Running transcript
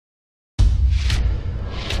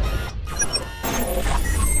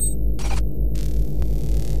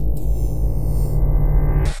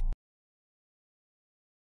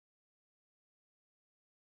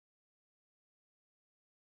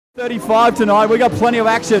35 tonight. We got plenty of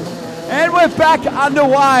action, and we're back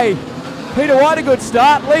underway. Peter White, a good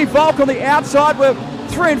start. Lee Volk on the outside. We're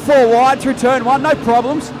 3 and 4 wide through turn 1, no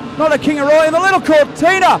problems. Not a Kingaroy, and the little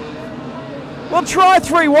Cortina will try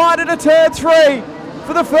 3 wide into turn 3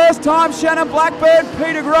 for the first time. Shannon, Blackburn,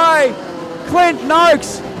 Peter Gray, Clint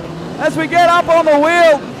Noakes. As we get up on the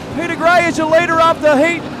wheel, Peter Gray is your leader after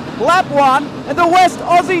heat lap 1 and the West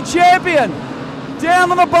Aussie champion.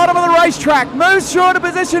 Down on the bottom of the racetrack, moves through into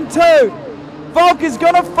position 2. Volk is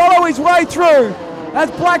going to follow his way through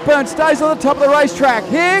as Blackburn stays on the top of the racetrack.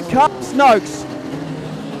 Here comes Noakes.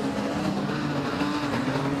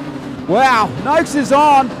 Wow, Noakes is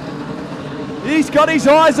on. He's got his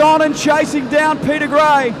eyes on and chasing down Peter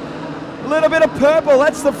Gray. A little bit of purple,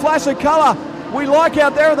 that's the flash of colour we like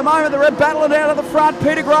out there at the moment. The red battling out of the front.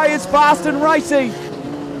 Peter Gray is fast and racy.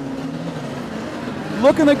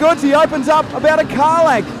 Looking the goods, he opens up about a car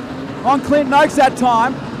length on Clint Noakes that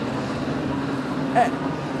time.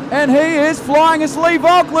 And he is flying as Lee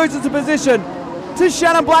Volk loses the position to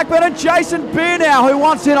Shannon Blackburn and Jason Beer now, who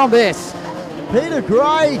wants in on this. Peter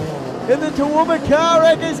Gray in the Toowoomba car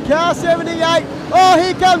wreckers, car 78. Oh,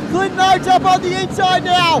 here comes Clint Noakes up on the inside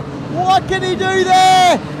now. What can he do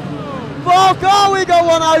there? Volk, oh, we got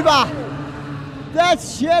one over.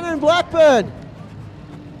 That's Shannon Blackburn.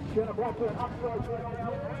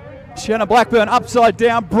 Shannon Blackburn upside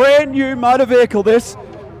down, brand new motor vehicle this.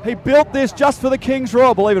 He built this just for the King's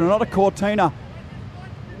Royal, believe it or not, a Cortina.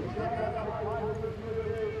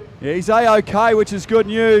 Yeah, he's A-OK, which is good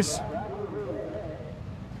news.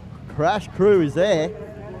 Crash crew is there.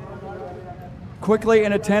 Quickly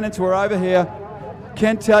in attendance, we're over here.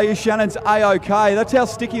 Can tell you Shannon's A-OK. That's how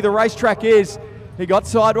sticky the racetrack is. He got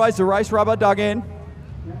sideways, the race rubber dug in.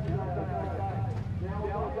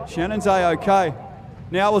 Shannon's A-OK.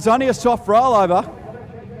 Now, it was only a soft rollover,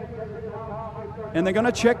 and they're going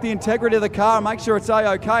to check the integrity of the car and make sure it's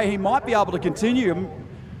A-OK. He might be able to continue,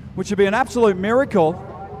 which would be an absolute miracle.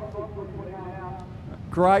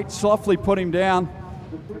 Great, softly put him down.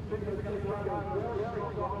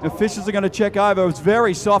 Officials are going to check over. It was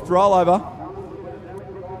very soft rollover.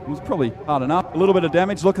 It was probably hard enough. A little bit of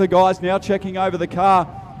damage. Look at the guys now checking over the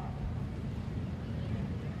car.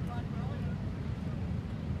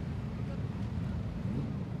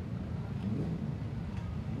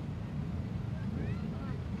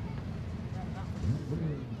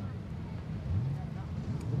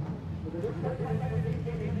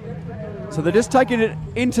 So they're just taking it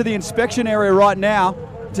into the inspection area right now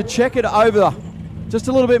to check it over just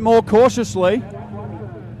a little bit more cautiously.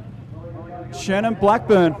 Shannon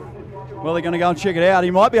Blackburn, well, they're going to go and check it out.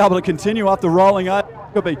 He might be able to continue after rolling over.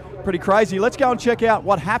 Could be pretty crazy. Let's go and check out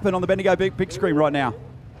what happened on the Bendigo big screen right now.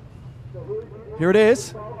 Here it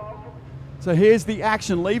is. So here's the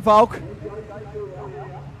action. Lee Volk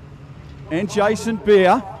and Jason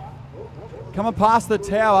Beer coming past the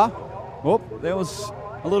tower. Oh, there was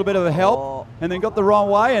a little bit of a help, and then got the wrong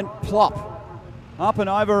way and plop. Up and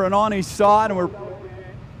over and on his side, and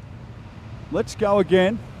let's go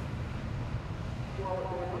again.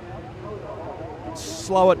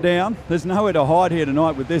 Slow it down. There's nowhere to hide here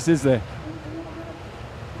tonight with this, is there?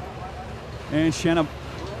 And Shannon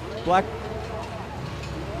Black,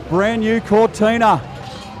 brand new Cortina.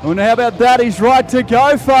 And how about that? He's right to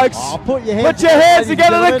go, folks. Oh, put your hands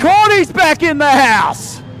together. The Cordy's back in the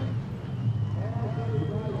house.